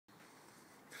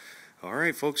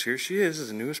Alright folks, here she is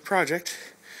the newest project.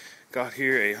 Got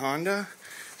here a Honda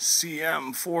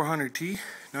CM400T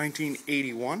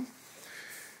 1981.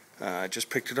 Just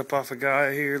picked it up off a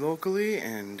guy here locally,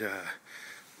 and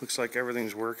looks like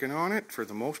everything's working on it for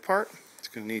the most part. It's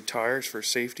going to need tires for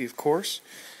safety, of course.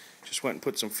 Just went and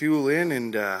put some fuel in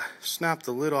and snapped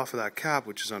the lid off of that cap,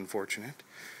 which is unfortunate.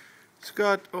 It's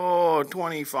got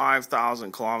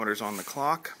 25,000 kilometers on the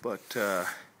clock, but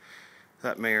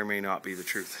that may or may not be the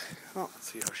truth. Oh,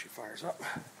 let's see how she fires up.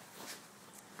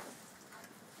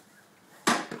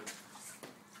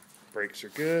 Brakes are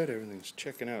good, everything's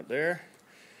checking out there.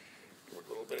 Give it a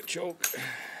little bit of choke. Let's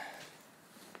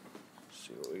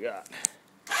see what we got.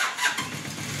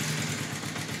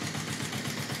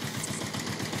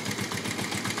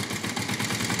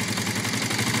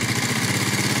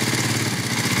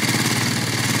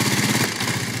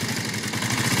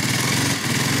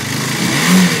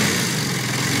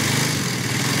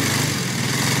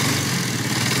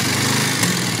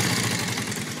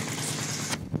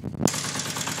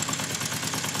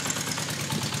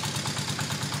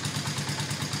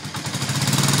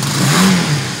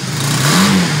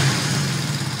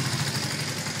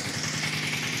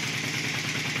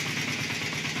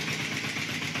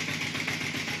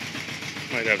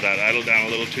 Might have that idle down a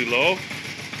little too low,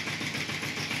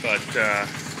 but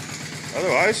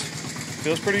otherwise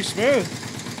feels pretty smooth.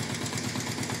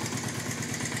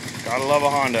 Gotta love a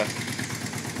Honda.